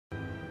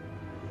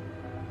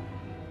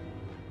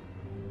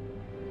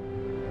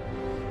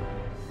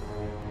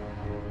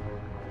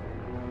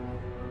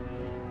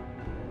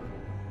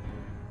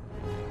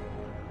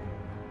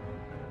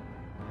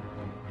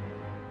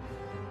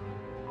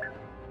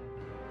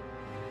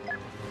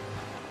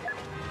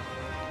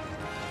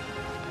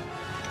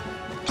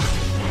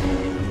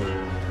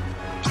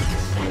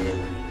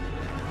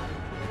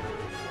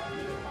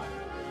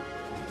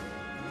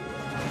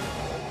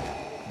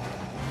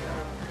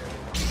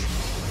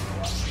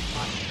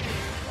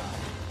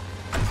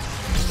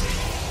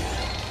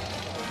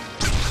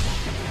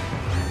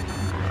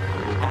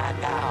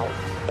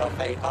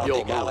fate of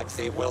the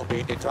galaxy will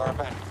be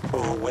determined.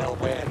 Who will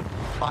win?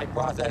 My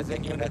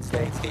processing unit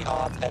states the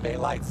odds of a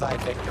light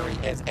side victory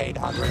is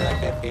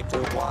 850 to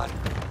 1.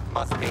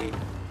 Must be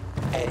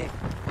a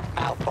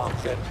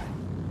malfunction.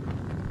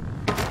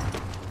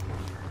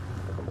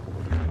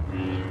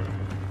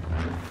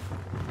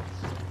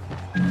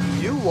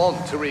 You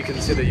want to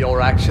reconsider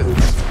your actions.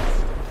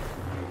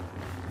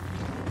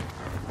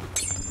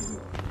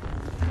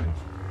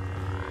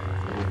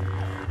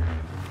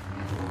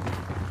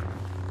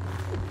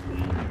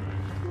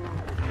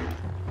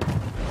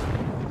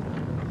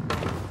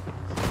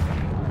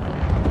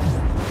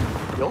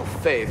 Your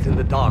faith in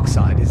the dark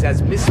side is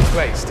as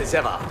misplaced as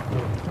ever.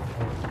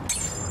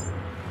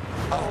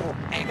 Oh,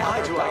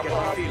 Why do I get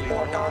the feeling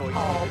more dark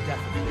hall?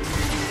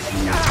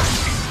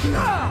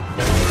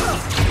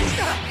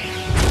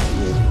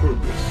 Your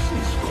purpose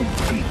is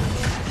complete.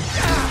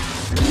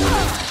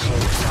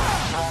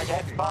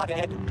 Target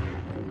spotted.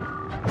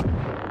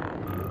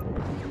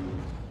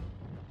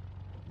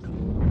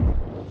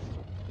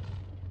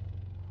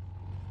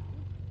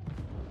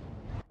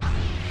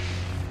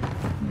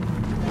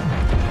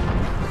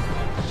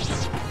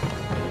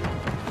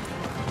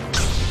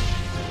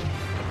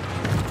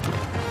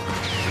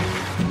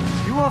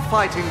 You are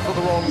fighting for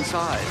the wrong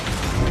side.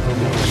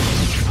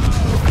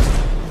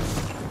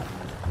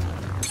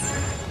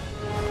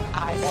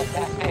 I bet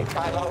that makes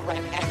Kylo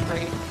Ren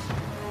angry.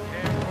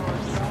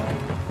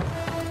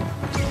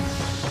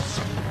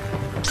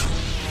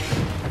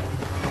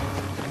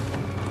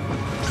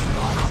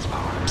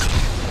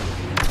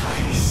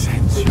 I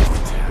sense your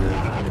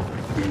terror.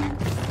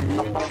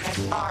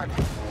 Opponent marked.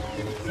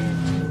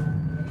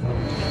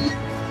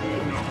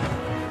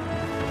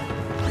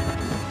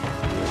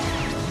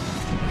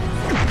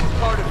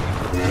 Part of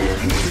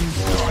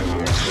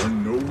Skywalker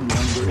no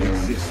longer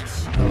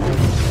exists.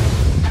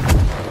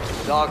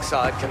 the dark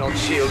side cannot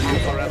shield you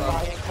forever.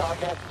 Identifying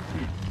target.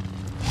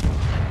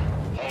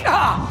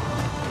 Ah!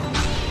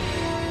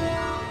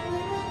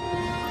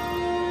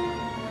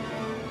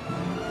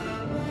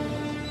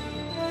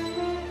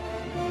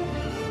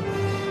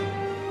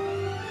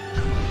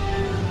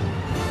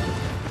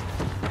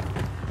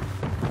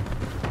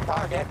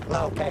 Target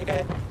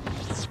located.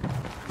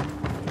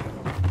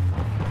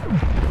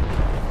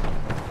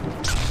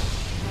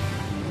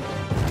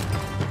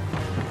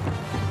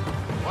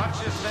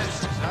 Watch your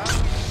senses, huh?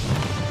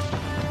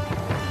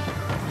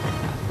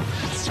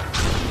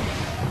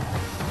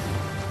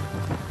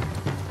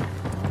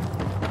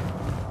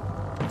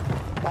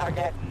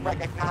 Target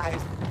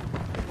recognized.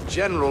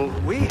 General,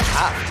 we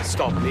have to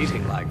stop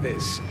meeting like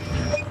this.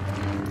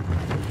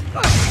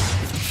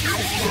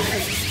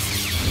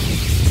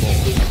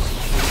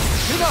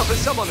 You know, for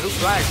someone who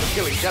brags of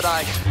killing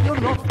Jedi, you're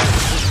not...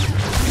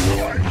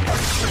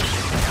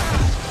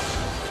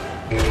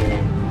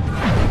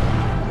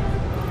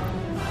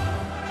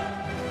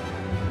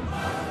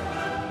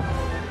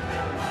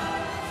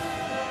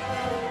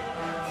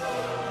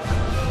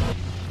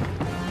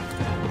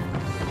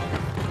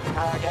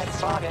 Target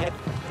spotted.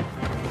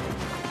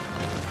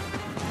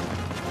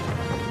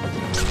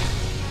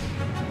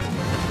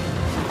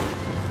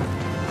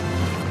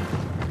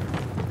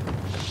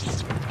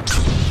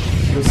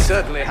 You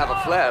certainly have a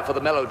flair for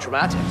the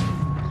melodramatic.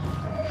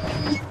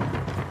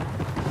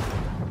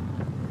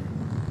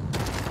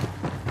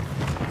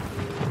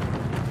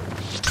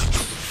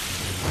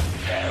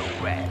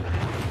 Farewell.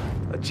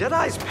 A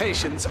Jedi's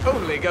patience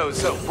only goes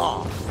so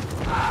far.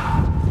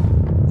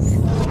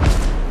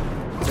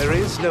 There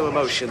is no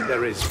emotion,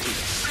 there is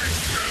peace.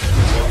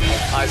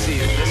 I see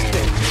you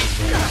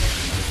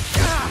listening.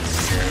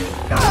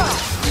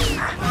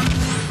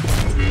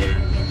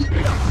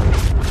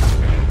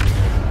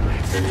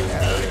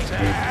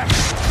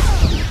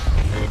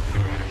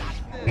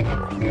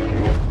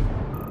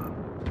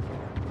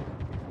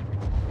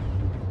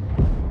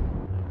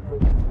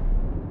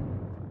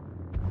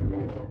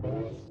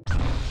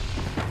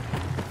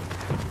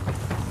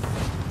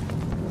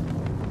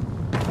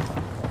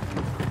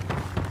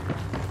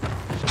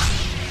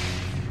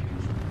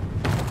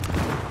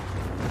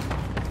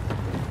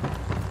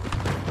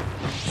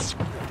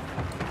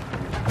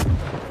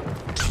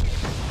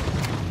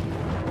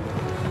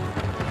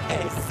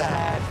 A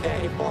sad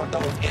day for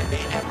those in the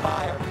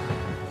Empire.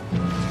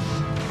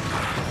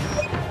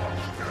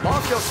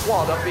 Mark your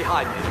squad up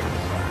behind me.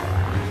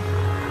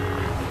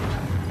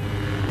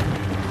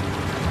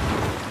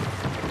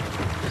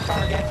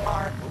 Target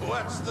marked.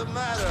 What's the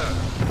matter?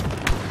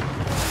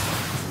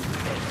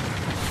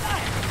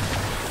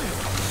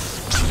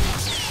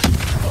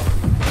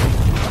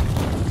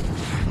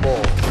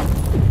 More.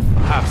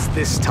 Perhaps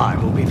this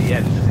time will be the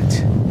end of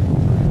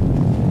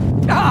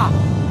it. Ah!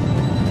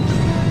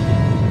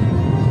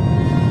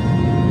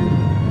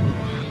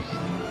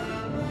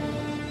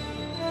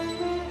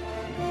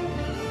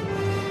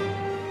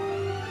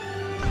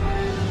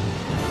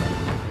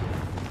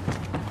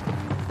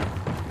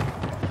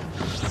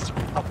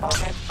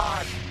 Opponent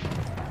marked.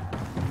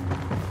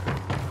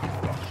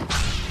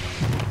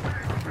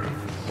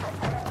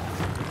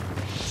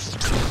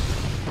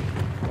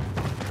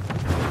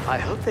 I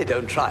hope they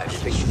don't try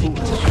anything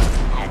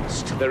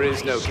foolish. There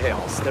is no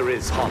chaos, there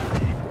is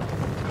harmony.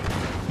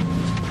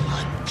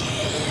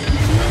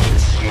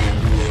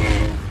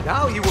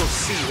 Now you will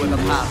see where the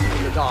path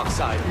to the dark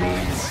side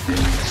leads.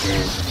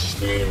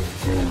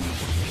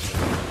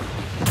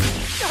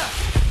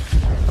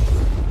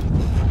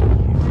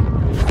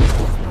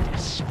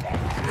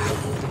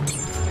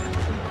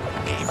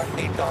 Even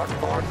the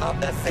dark lord of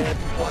the Sith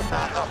was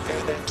not up to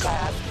this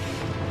task.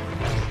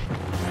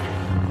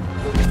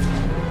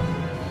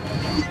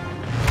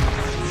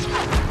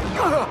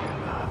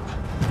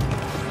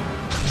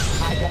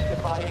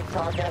 Identifying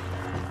target.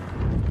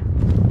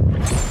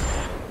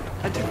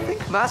 I did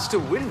think Master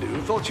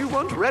Windu thought you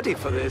weren't ready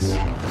for this.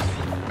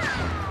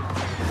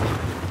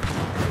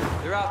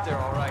 You're out there,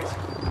 all right.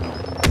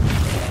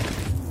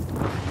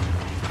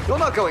 You're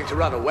not going to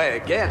run away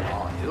again,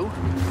 are you?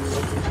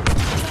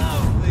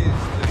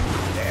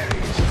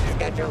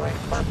 Scheduling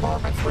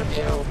performance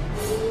review.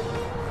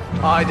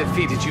 I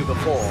defeated you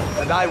before,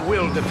 and I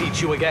will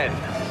defeat you again.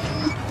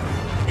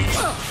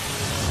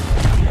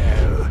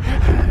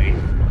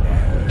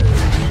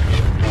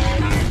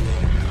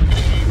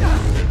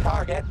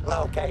 Target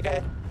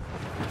located.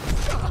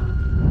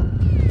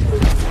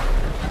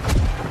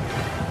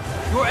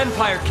 Your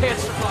empire can't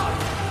survive.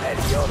 And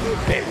your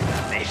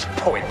rebellion is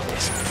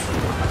pointless.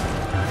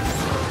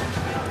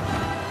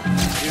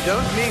 You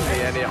don't mean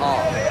me any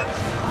harm.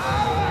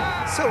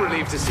 So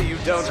relieved to see you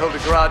don't hold a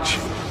grudge.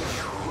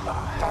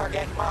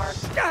 Target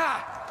marked.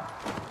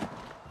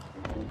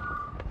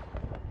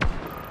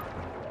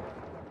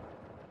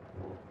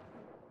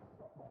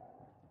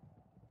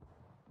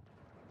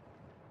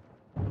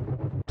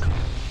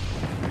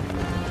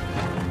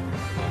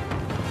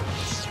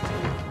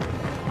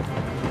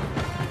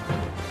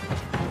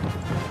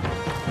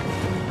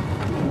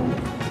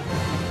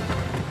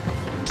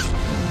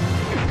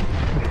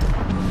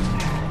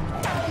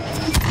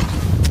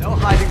 No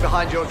hiding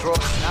behind your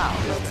drawers now.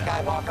 Luke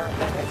Skywalker,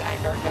 let his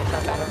anger get the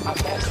better of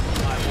this.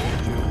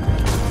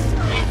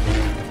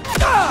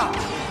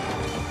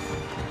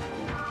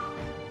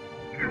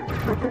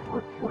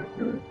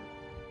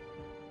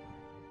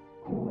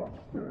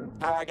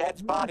 Target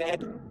spotted.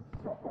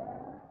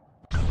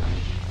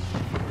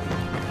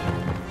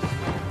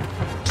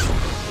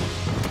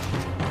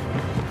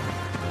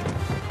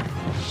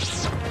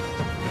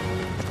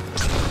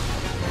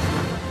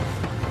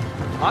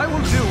 I will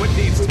do what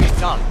needs to be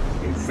done.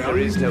 There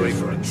is no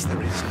ignorance,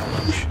 there is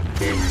knowledge.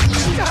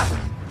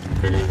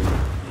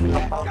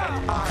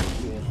 Opponent marked.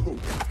 Hope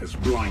has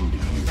blinded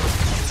you.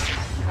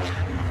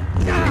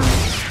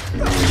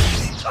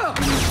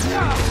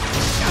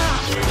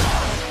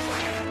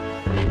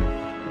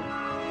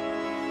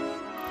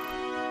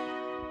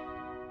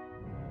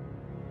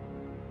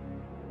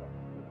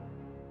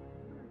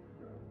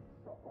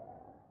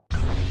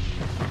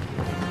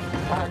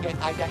 Target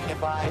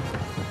identified.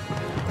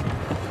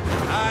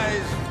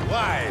 Eyes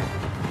wide.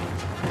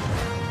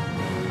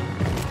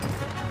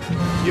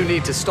 You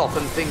need to stop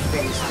and think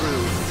things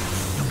through.